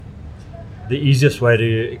the easiest way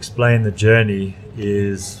to explain the journey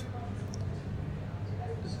is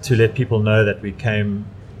to let people know that we came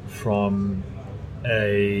from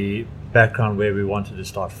a background where we wanted to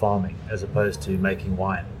start farming as opposed to making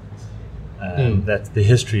wine. That the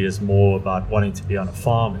history is more about wanting to be on a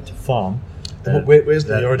farm and to farm. Where's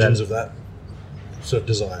the origins of that sort of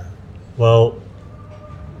desire? Well,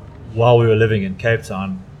 while we were living in Cape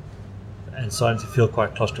Town and starting to feel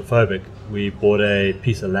quite claustrophobic, we bought a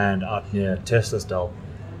piece of land out near Teslaesdal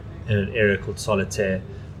in an area called Solitaire,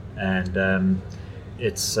 and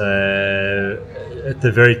it's at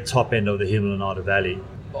the very top end of the Hemelanada Valley.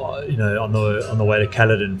 On the way to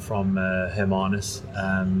Caledon from Hermanus.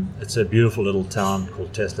 It's a beautiful little town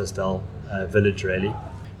called Teslaesdal, village really.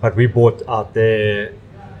 But we bought out there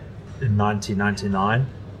in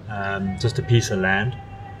 1999, just a piece of land,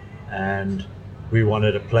 and we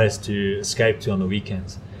wanted a place to escape to on the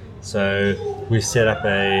weekends. So we set up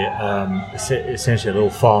essentially a little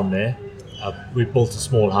farm there. We built a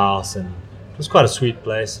small house, and it was quite a sweet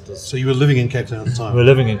place. So you were living in Cape Town at the time? We were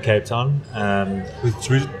living in Cape Town.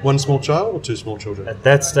 With one small child or two small children? At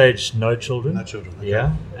that stage, no children. No children, okay.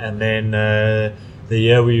 Yeah. And then the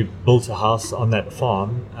year we built a house on that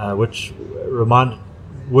farm, which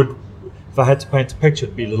if I had to paint a picture,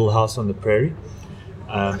 it'd be a little house on the prairie.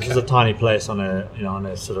 It was a tiny place on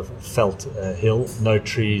a sort of felt hill, no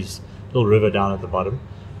trees, little river down at the bottom.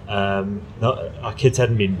 Our kids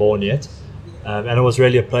hadn't been born yet. And it was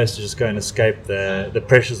really a place to just go and escape the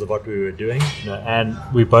pressures of what we were doing. And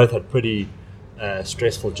we both had pretty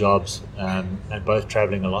stressful jobs and both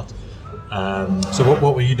traveling a lot. So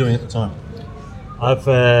what were you doing at the time? I've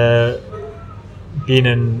been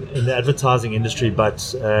in the advertising industry,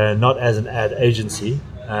 but not as an ad agency,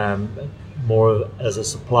 more as a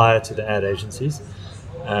supplier to the ad agencies.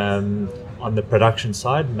 On the production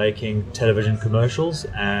side, making television commercials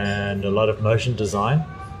and a lot of motion design.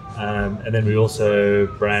 And then we also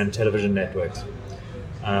brand television networks.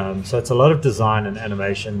 So it's a lot of design and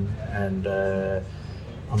animation. And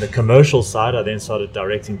on the commercial side, I then started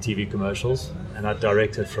directing TV commercials, and I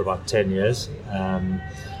directed for about 10 years.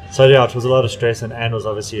 So yeah, it was a lot of stress, and Anne was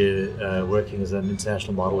obviously working as an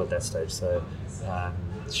international model at that stage. So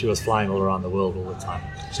she was flying all around the world all the time.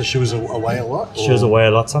 So she was away a lot? She was away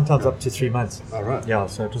a lot, sometimes up to 3 months. Oh, right. Yeah,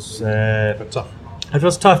 so it was... but tough. It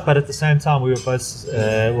was tough, but at the same time, we were both,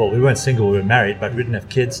 we weren't single, we were married, but we didn't have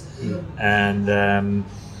kids. And,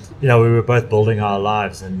 we were both building our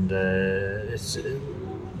lives, and it's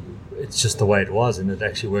just the way it was, and it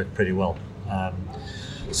actually worked pretty well.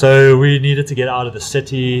 So we needed to get out of the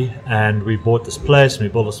city, and we bought this place, and we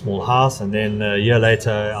built a small house, and then a year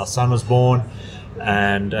later, our son was born,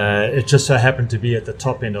 and it just so happened to be at the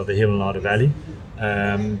top end of the Hemelanada Valley.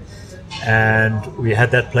 And we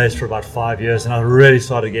had that place for about 5 years, and I really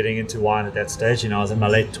started getting into wine at that stage. I was in my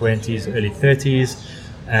late 20s, early 30s,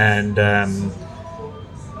 and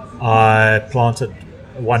I planted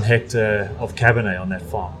 1 hectare of Cabernet on that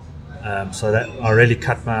farm. So that I really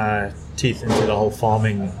cut my teeth into the whole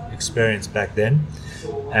farming experience back then.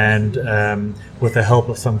 And with the help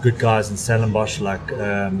of some good guys in Stellenbosch, like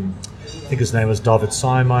I think his name was David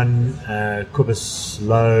Simon, Kubis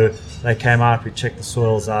Lowe. They came out, we checked the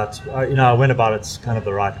soils out. I went about it kind of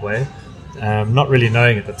the right way. Not really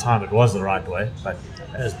knowing at the time it was the right way, but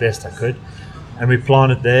as best I could. And we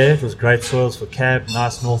planted there. It was great soils for cab,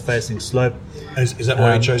 nice north-facing slope. Is that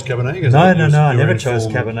why you chose Cabernet? No, I never chose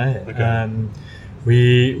Cabernet. Okay.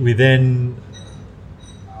 We then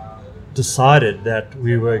decided that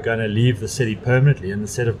we were going to leave the city permanently, and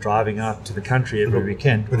instead of driving out to the country every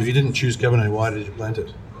weekend. But if you didn't choose Cabernet, why did you plant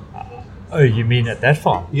it? Oh, you mean at that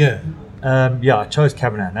farm? Yeah. I chose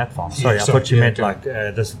Cabernet on that farm. Sorry, I thought you meant like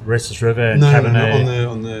this Restless River and no, Cabernet.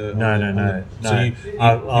 No. So you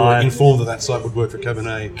were informed that site would work for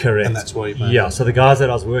Cabernet. Correct. And that's why you planted it. So the guys that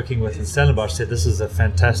I was working with in Stellenbosch said this is a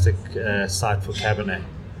fantastic site for Cabernet.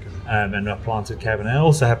 And I planted Cabernet. I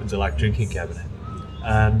also happen to like drinking Cabernet.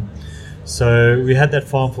 So we had that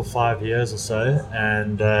farm for 5 years or so,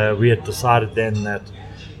 and we had decided then that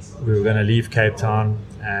we were going to leave Cape Town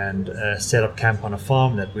and set up camp on a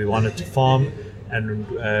farm that we wanted to farm, and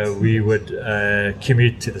we would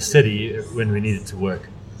commute to the city when we needed to work.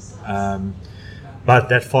 But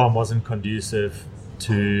that farm wasn't conducive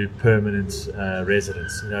to permanent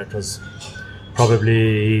residence. It was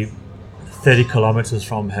probably 30 kilometers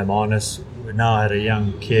from Hermanus. We now had a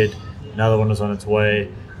young kid, another one was on its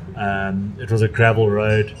way. It was a gravel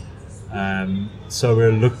road, so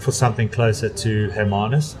we looked for something closer to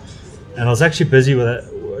Hermanus. And I was actually busy with it,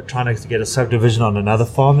 trying to get a subdivision on another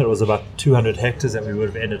farm that was about 200 hectares that we would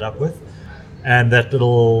have ended up with. And that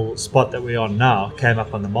little spot that we're on now came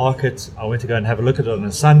up on the market. I went to go and have a look at it on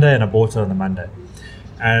a Sunday, and I bought it on the Monday.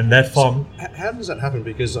 And that farm... So how does that happen?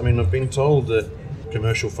 Because, I mean, I've been told that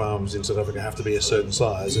commercial farms in South Africa have to be a certain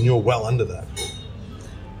size, and you're well under that.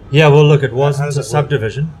 Yeah, well, look, it wasn't a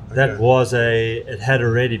subdivision. Okay. That was it had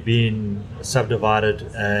already been subdivided.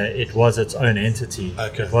 It was its own entity.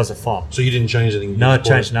 Okay. It was a farm. So you didn't change anything? No, it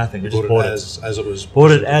changed nothing. You just bought it as it was?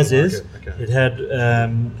 Bought it as is. Okay. It had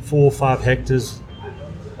 4 or 5 hectares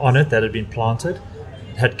on it that had been planted.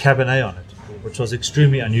 It had Cabernet on it, which was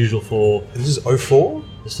extremely unusual for... And this is 04?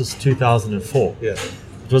 This is 2004. Yeah.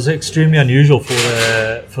 It was extremely unusual for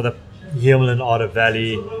the Hemel Otter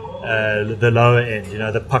Valley, the lower end,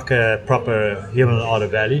 the pucker proper Hemel Otter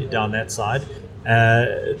Valley down that side,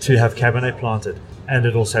 to have Cabernet planted. And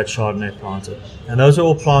it also had Chardonnay planted. And those were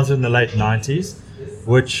all planted in the late 90s,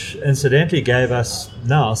 which incidentally gave us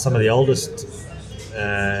now some of the oldest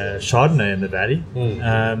Chardonnay in the valley.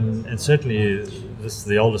 And certainly this is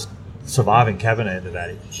the oldest surviving Cabernet in the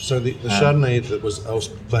valley. So the Chardonnay that was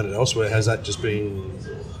planted elsewhere, has that just been...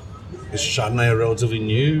 Is Chardonnay a relatively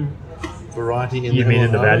new variety in you the mean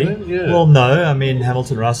in the valley? Yeah. Well, no. I mean,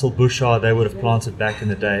 Hamilton, Russell, Bouchard, they would have planted back in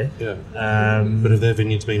the day. Yeah. But have their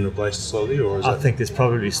vineyards been replaced slowly, or is I think there's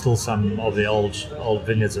probably still some of the old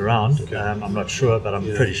vineyards around. Okay. I'm not sure, but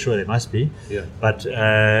I'm pretty sure there must be. Yeah. But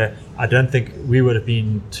I don't think we would have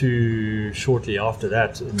been too shortly after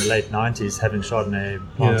that in the late 90s having Chardonnay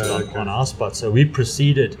planted on our spot. So we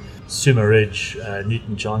preceded Sumer Ridge,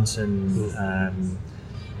 Newton Johnson,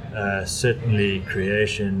 certainly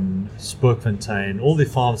Creation, Spookfontein, all the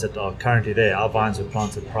farms that are currently there, our vines were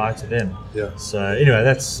planted prior to them. Yeah. So anyway,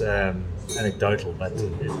 that's anecdotal, but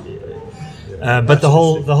but the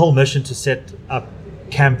whole mission to set up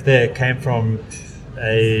camp there came from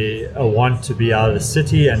a want to be out of the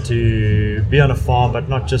city and to be on a farm, but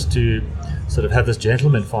not just to sort of have this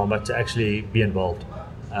gentleman farm, but to actually be involved.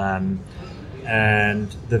 And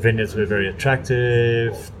the vineyards were very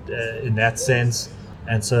attractive in that sense.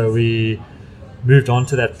 And so we moved on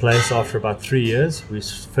to that place after about 3 years. We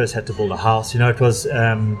first had to build a house.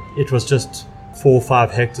 It was just 4 or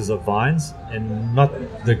 5 hectares of vines in not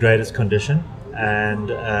the greatest condition, and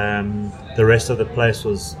the rest of the place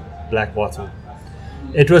was black wattle.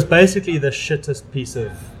 It was basically the shittest piece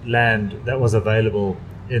of land that was available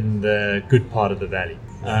in the good part of the valley.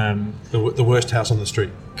 The worst house on the street.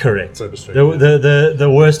 Correct. So to speak.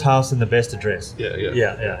 The worst house in the best address.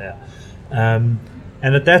 Yeah.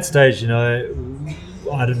 And at that stage, I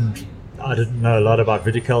didn't know a lot about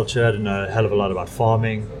viticulture. I didn't know a hell of a lot about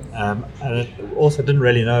farming, and I also didn't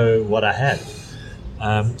really know what I had.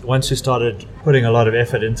 Once we started putting a lot of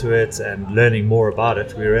effort into it and learning more about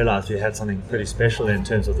it, we realized we had something pretty special in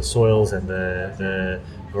terms of the soils and the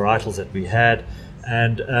varietals that we had.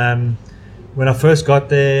 And when I first got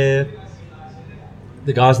there,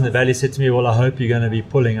 the guys in the valley said to me, "Well, I hope you're going to be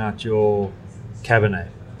pulling out your Cabernet,"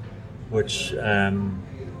 which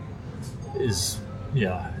it's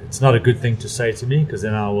not a good thing to say to me, because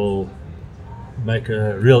then I will make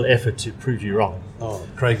a real effort to prove you wrong. Oh,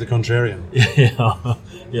 Craig the contrarian.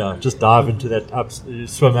 Just dive into that,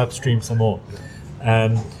 swim upstream some more.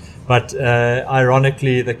 But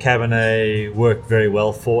ironically, the Cabernet worked very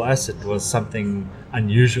well for us. It was something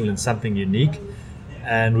unusual and something unique,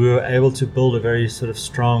 and we were able to build a very sort of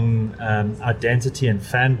strong identity and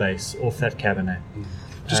fan base off that Cabernet.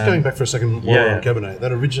 Just going back for a second more on Cabernet,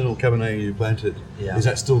 that original Cabernet you planted, is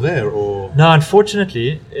that still there, or? No,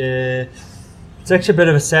 unfortunately, it's actually a bit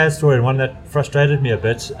of a sad story, and one that frustrated me a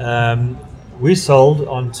bit. We sold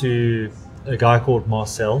on to a guy called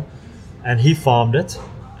Marcel, and he farmed it.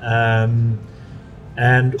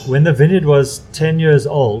 And when the vineyard was 10 years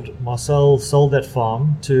old, Marcel sold that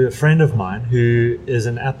farm to a friend of mine who is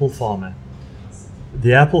an apple farmer.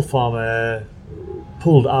 The apple farmer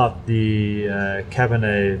pulled out the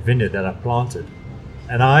Cabernet vineyard that I planted,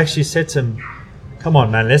 and I actually said to him, "Come on,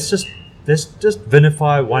 man, let's just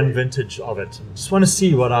vinify one vintage of it. Just want to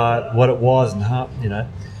see what it was and how,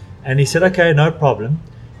 And he said, "Okay, no problem."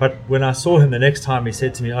 But when I saw him the next time, he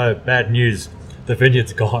said to me, "Oh, bad news, the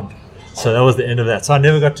vineyard's gone." So that was the end of that. So I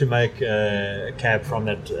never got to make a cab from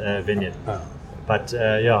that vineyard. Oh. But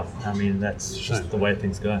that's just the way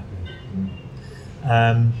things go.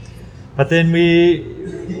 But then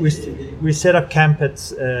we set up camp at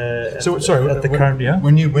the current year.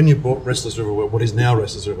 When you bought Restless River, what is now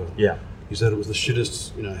Restless River? Yeah. You said it was the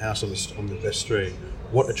shittest house on the best street.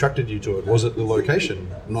 What attracted you to it? Was it the location,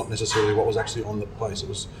 not necessarily what was actually on the place? It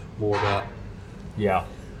was more about. Yeah.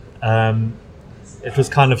 It was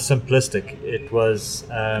kind of simplistic. It was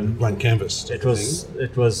blank canvas. It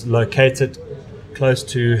was located close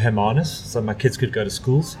to Hermanus, so my kids could go to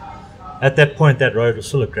schools. At that point, that road was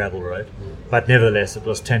still a gravel road, but nevertheless, it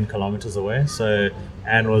was 10 kilometers away. So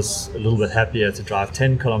Anne was a little bit happier to drive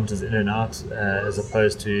 10 kilometers in and out as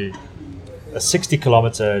opposed to a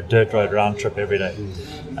 60-kilometer dirt road round trip every day.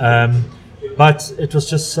 But it was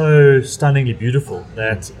just so stunningly beautiful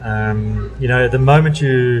that the moment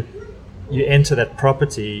you enter that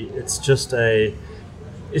property, it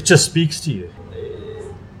just speaks to you.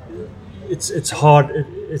 It's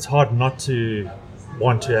hard not to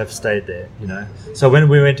want to have stayed there, So when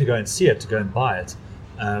we went to go and see it, to go and buy it,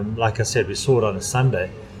 like I said, we saw it on a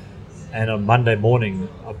Sunday, and on Monday morning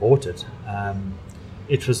I bought it.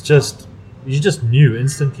 It was just, you just knew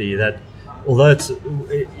instantly that although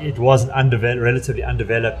it was an relatively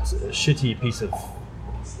undeveloped, shitty piece of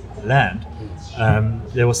land,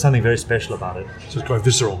 there was something very special about it. So it's quite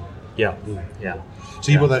visceral. Yeah.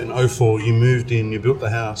 So you bought that in 04, you moved in, you built the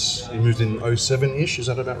house, you moved in 07-ish, is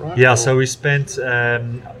that about right? Yeah, so we spent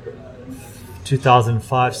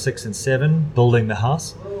 2005, 6 and 7 building the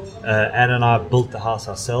house. Anne and I built the house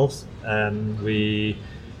ourselves. We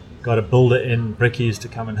got a builder in, Brickies, to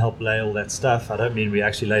come and help lay all that stuff. I don't mean we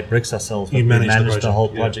actually laid bricks ourselves, but we managed the whole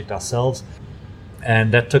project ourselves.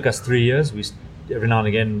 And that took us 3 years. We every now and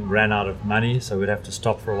again ran out of money, so we'd have to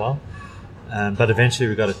stop for a while. But eventually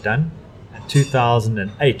we got it done. In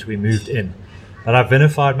 2008 we moved in. But I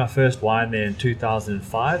vinified my first wine there in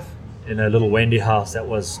 2005 in a little Wendy house that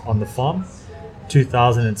was on the farm.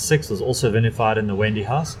 2006 was also vinified in the Wendy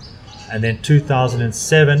house. And then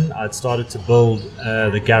 2007 I'd started to build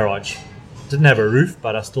the garage. Didn't have a roof,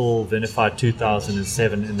 but I still vinified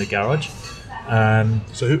 2007 in the garage.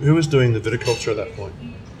 So who was doing the viticulture at that point?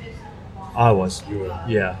 I was. You were.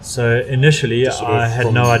 Yeah. So initially I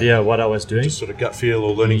had no idea what I was doing. Just sort of gut feel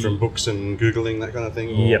or learning from books and Googling, that kind of thing?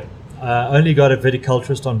 Or? Yep. I only got a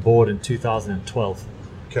viticulturist on board in 2012,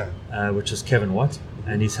 okay. Which is Kevin Watt,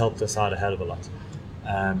 and he's helped us out a hell of a lot.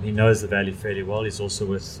 He knows the valley fairly well. He's also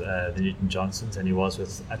with the Newton Johnsons, and he was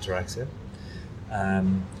with Ataraxia.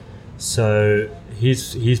 So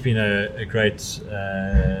he's been a great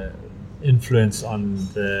influence on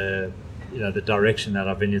the direction that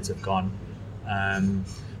our vineyards have gone,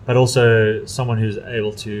 but also someone who's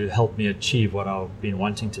able to help me achieve what I've been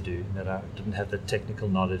wanting to do that I didn't have the technical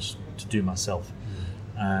knowledge to do myself.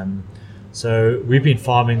 So we've been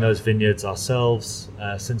farming those vineyards ourselves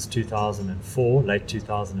since 2004, late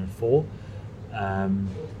 2004,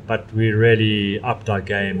 but we really upped our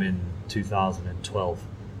game in 2012.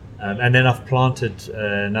 And then I've planted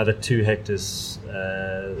another 3 hectares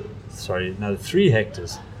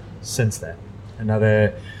since that.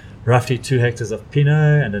 Another roughly 2 hectares of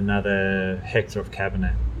Pinot and another hectare of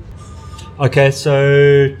Cabernet. Okay,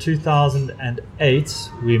 so 2008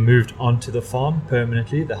 we moved onto the farm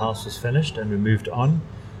permanently. The house was finished and we moved on.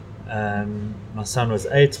 My son was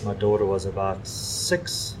 8, my daughter was about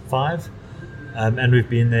 5, and we've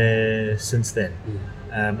been there since then.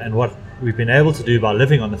 And what we've been able to do by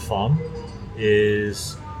living on the farm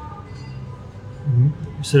is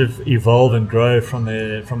sort of evolve and grow from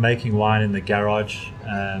making wine in the garage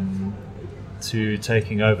to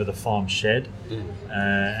taking over the farm shed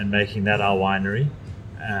and making that our winery,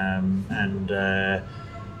 and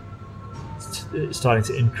starting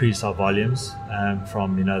to increase our volumes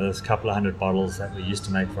from those couple of hundred bottles that we used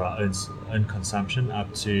to make for our own consumption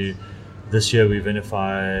up to this year we've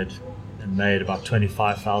vinified and made about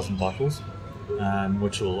 25,000 bottles,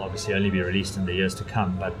 which will obviously only be released in the years to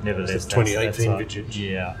come, but nevertheless, that's 2018 vintage.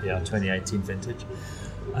 Yeah, 2018 vintage.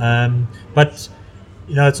 But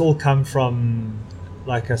it's all come from,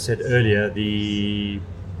 like I said earlier,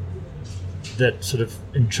 that sort of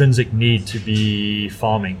intrinsic need to be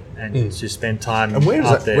farming and to spend time. And where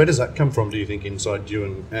does that come from? Do you think inside you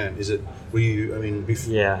and Anne? Were you? I mean,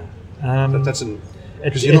 before. Yeah. That's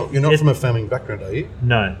because you're not from a farming background, are you?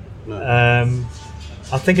 No.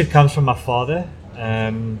 I think it comes from my father.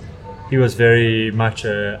 He was very much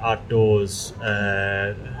a outdoors,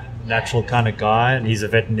 natural kind of guy, and he's a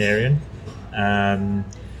veterinarian. And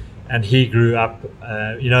he grew up.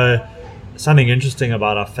 Something interesting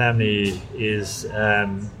about our family is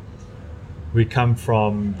we come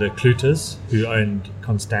from the Kluters, who owned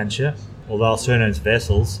Constantia. Although our surname's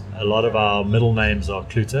Wessels, a lot of our middle names are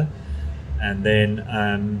Kluter. And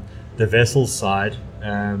then the Wessels side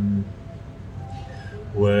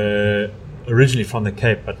were originally from the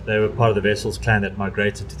Cape, but they were part of the Wessels clan that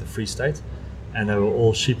migrated to the Free State, and they were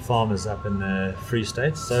all sheep farmers up in the Free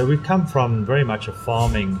State. So we come from very much a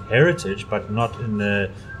farming heritage, but not in the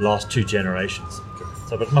last 2 generations.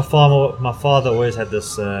 So, but my father always had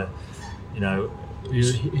this,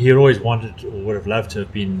 he always wanted or would have loved to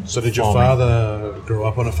have been. So did your farming. father grow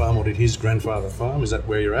up on a farm, or did his grandfather farm? Is that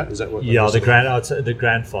where you're at? Is that what? Yeah, I'd say the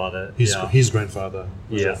grandfather. His grandfather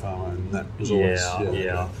was Yeah. a farmer, and that was always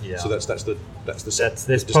Yeah. So that's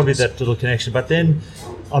There's probably that little connection. But then,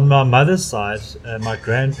 on my mother's side, my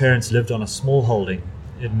grandparents lived on a small holding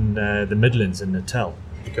in the Midlands in Natal.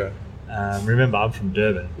 Okay. Remember, I'm from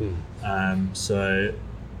Durban, Mm. so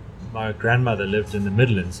my grandmother lived in the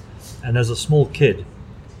Midlands, and as a small kid,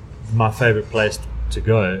 my favourite place to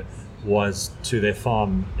go was to their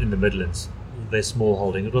farm in the Midlands, their small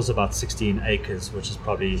holding. It was about 16 acres, which is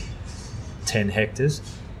probably 10 hectares,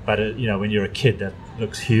 but when you're a kid, that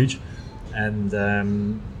looks huge, and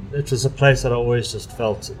it was a place that I always just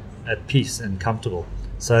felt at peace and comfortable.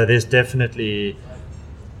 So there's definitely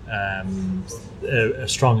a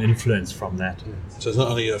strong influence from that. So it's not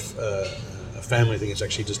only a family thing; it's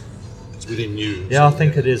actually just it's within you. Yeah, I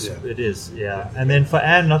think it is. Yeah. It is. Yeah, and then for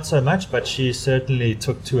Anne, not so much, but she certainly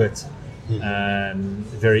took to it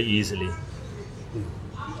very easily.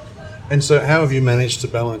 And so, how have you managed to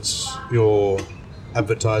balance your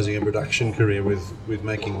advertising and production career with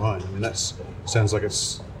making wine? I mean, that sounds like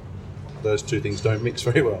those two things don't mix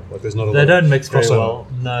very well. Like there's not a. They don't mix very crossover. well.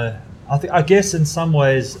 No, I guess in some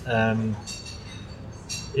ways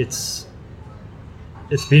it's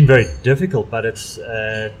been very difficult, but it's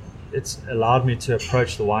allowed me to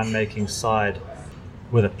approach the winemaking side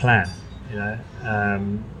with a plan.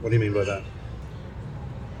 What do you mean by that?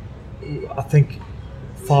 I think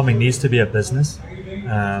farming needs to be a business.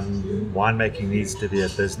 Winemaking needs to be a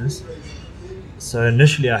business. So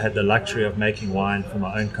initially I had the luxury of making wine for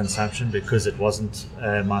my own consumption because it wasn't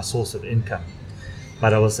my source of income.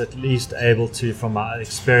 But I was at least able to, from my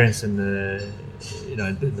experience in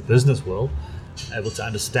the business world, able to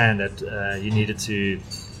understand that you needed to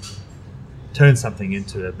turn something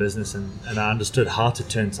into a business, and I understood how to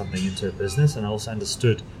turn something into a business, and I also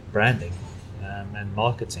understood branding and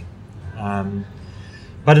marketing.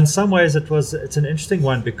 But in some ways it's an interesting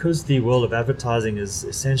one because the world of advertising is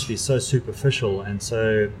essentially so superficial and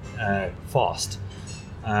so fast.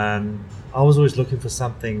 I was always looking for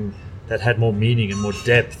something that had more meaning and more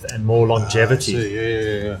depth and more longevity. I see.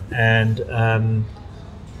 Yeah.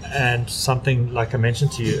 And something like I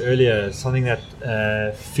mentioned to you earlier, something that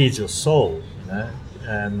feeds your soul.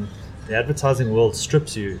 The advertising world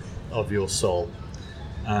strips you of your soul,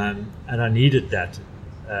 and I needed that.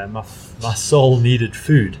 My soul needed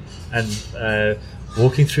food, and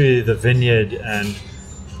walking through the vineyard and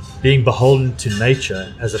being beholden to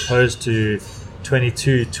nature as opposed to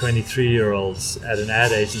 22, 23-year-olds at an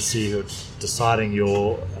ad agency who are deciding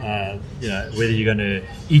whether you're going to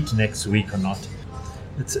eat next week or not.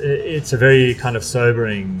 It's a very kind of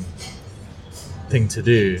sobering thing to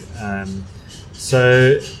do.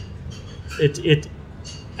 So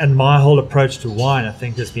and my whole approach to wine, I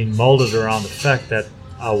think, has been molded around the fact that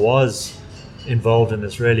I was involved in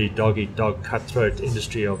this really dog-eat-dog cutthroat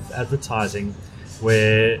industry of advertising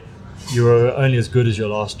where you were only as good as your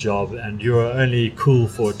last job and you were only cool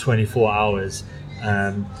for 24 hours.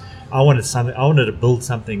 I wanted to build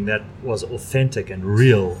something that was authentic and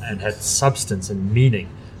real and had substance and meaning.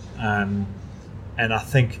 And I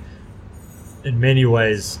think in many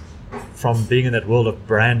ways, from being in that world of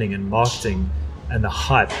branding and marketing and the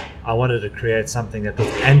hype, I wanted to create something that was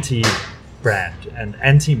anti-brand and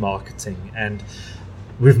anti-marketing. And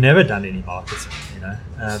we've never done any marketing,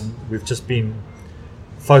 we've just been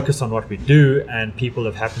focused on what we do, and people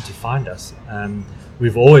have happened to find us.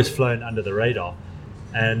 We've always flown under the radar,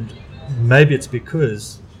 and maybe it's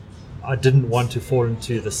because I didn't want to fall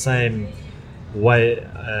into the same way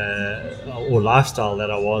or lifestyle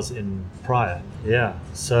that I was in prior. Yeah,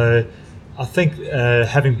 so I think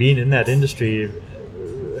having been in that industry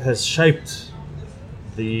has shaped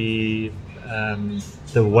the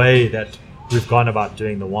way that we've gone about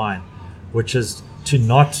doing the wine, which is to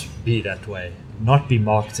not be that way, not be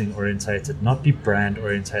marketing orientated, not be brand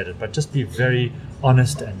orientated, but just be very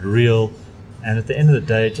honest and real, and at the end of the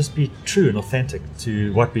day just be true and authentic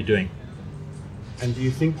to what we're doing. And do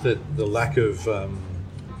you think that the lack of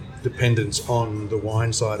dependence on the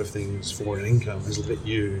wine side of things for an income has let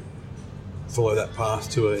you follow that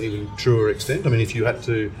path to an even truer extent? I mean, if you had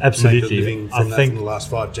to Absolutely. make a living from from the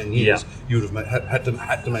last 5-10 years, you would have had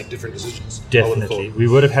to make different decisions. Definitely. We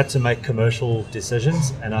would have had to make commercial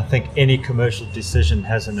decisions, and I think any commercial decision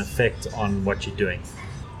has an effect on what you're doing.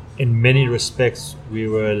 In many respects, we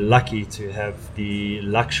were lucky to have the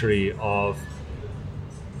luxury of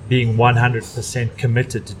being 100%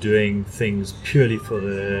 committed to doing things purely for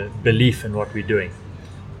the belief in what we're doing.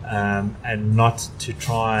 And not to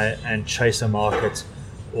try and chase a market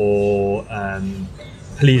or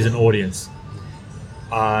please an audience.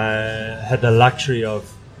 I had the luxury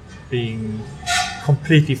of being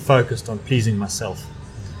completely focused on pleasing myself.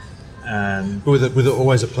 With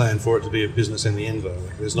always a plan for it to be a business in the end, though.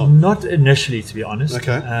 Like, there's not initially, to be honest.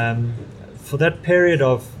 Okay. For that period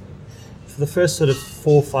for the first sort of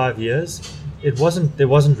 4 or 5 years, there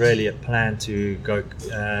wasn't really a plan to go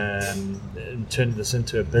and turn this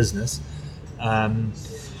into a business.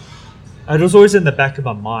 It was always in the back of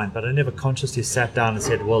my mind, but I never consciously sat down and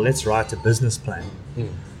said, well, let's write a business plan.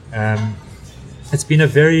 It's been a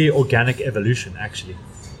very organic evolution, actually,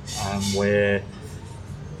 where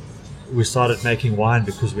we started making wine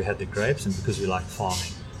because we had the grapes and because we liked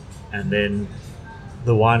farming. And then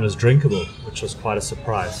the wine was drinkable, which was quite a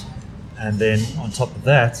surprise. And then on top of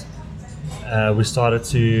that, we started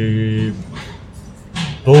to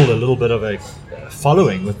build a little bit of a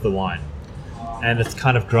following with the wine. And it's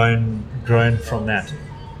kind of grown from that.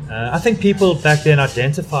 I think people back then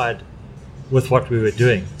identified with what we were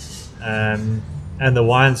doing. And the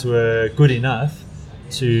wines were good enough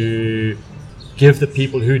to give the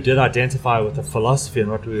people who did identify with the philosophy and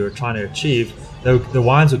what we were trying to achieve, the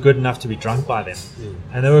wines were good enough to be drunk by them.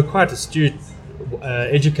 And they were quite astute,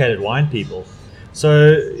 educated wine people.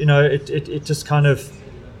 So, it just kind of,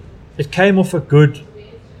 it came off a good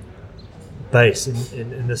base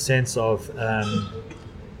in the sense of,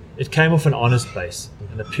 it came off an honest base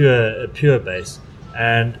and a pure base.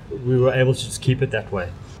 And we were able to just keep it that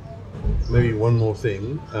way. Maybe one more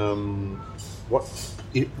thing.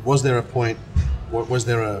 Was there a point? Was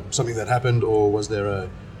there something that happened, or was there a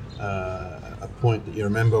point that you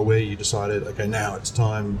remember where you decided, okay, now it's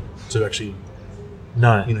time to actually,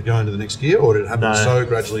 go into the next gear, or did it happen so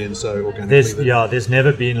gradually and so organically? There's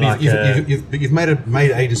never been you've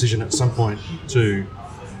made a decision at some point to.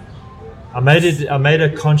 I made a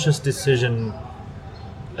conscious decision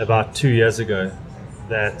about 2 years ago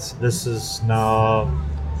that this is now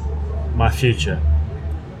my future,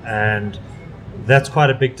 and that's quite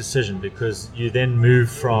a big decision, because you then move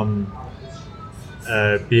from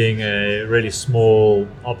being a really small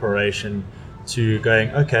operation to going,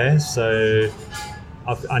 okay, so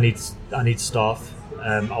I need staff.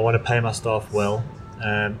 I want to pay my staff well,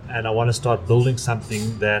 and I want to start building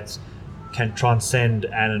something that can transcend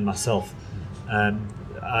Anne and myself.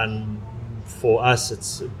 And for us,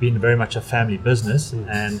 it's been very much a family business,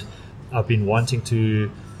 and I've been wanting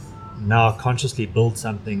to now consciously build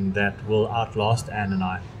something that will outlast Anne and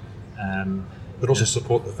I. But also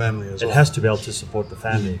support the family as well. It has to be able to support the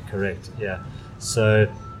family, correct, yeah. So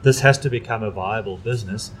this has to become a viable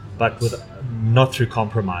business, but not through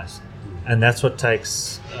compromise. And that's what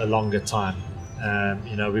takes a longer time.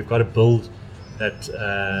 We've got to build that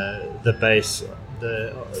the base,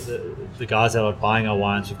 the guys that are buying our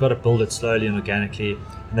wines, we've got to build it slowly and organically,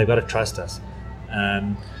 and they've got to trust us.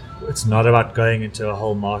 It's not about going into a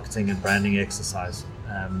whole marketing and branding exercise.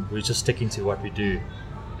 We're just sticking to what we do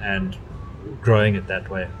and growing it that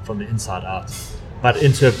way from the inside out, but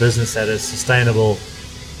into a business that is sustainable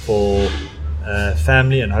for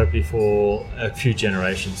family and hopefully for a few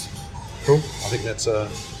generations. Cool. I think that's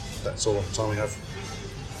all the time we have.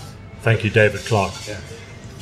 Thank you, David Clark. Yeah.